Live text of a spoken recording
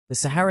The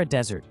Sahara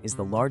Desert is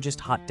the largest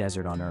hot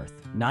desert on Earth,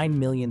 9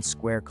 million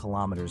square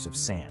kilometers of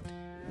sand.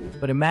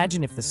 But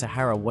imagine if the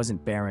Sahara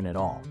wasn't barren at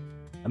all.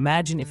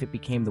 Imagine if it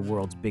became the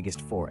world's biggest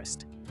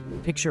forest.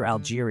 Picture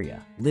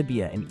Algeria,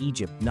 Libya, and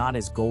Egypt not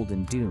as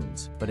golden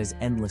dunes, but as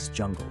endless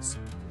jungles.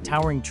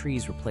 Towering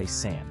trees replace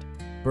sand.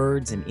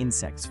 Birds and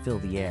insects fill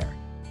the air.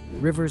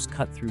 Rivers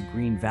cut through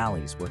green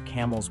valleys where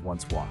camels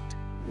once walked.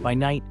 By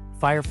night,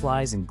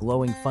 fireflies and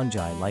glowing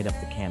fungi light up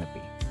the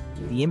canopy.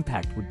 The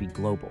impact would be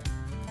global.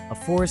 A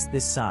forest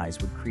this size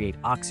would create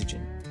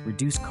oxygen,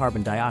 reduce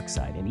carbon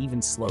dioxide, and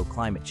even slow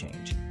climate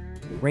change.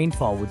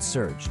 Rainfall would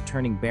surge,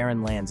 turning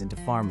barren lands into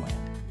farmland.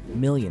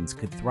 Millions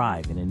could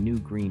thrive in a new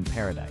green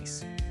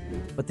paradise.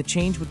 But the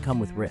change would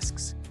come with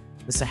risks.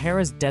 The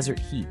Sahara's desert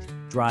heat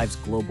drives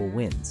global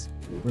winds.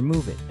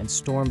 Remove it, and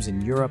storms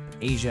in Europe,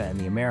 Asia, and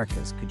the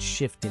Americas could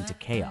shift into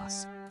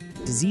chaos.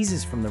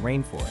 Diseases from the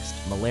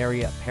rainforest,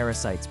 malaria,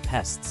 parasites,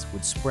 pests,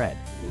 would spread,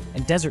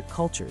 and desert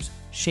cultures,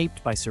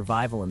 shaped by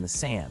survival in the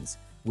sands,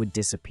 would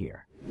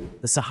disappear.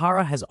 The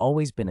Sahara has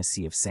always been a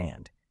sea of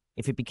sand.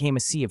 If it became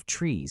a sea of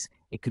trees,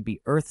 it could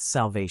be Earth's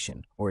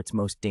salvation or its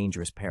most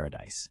dangerous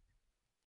paradise.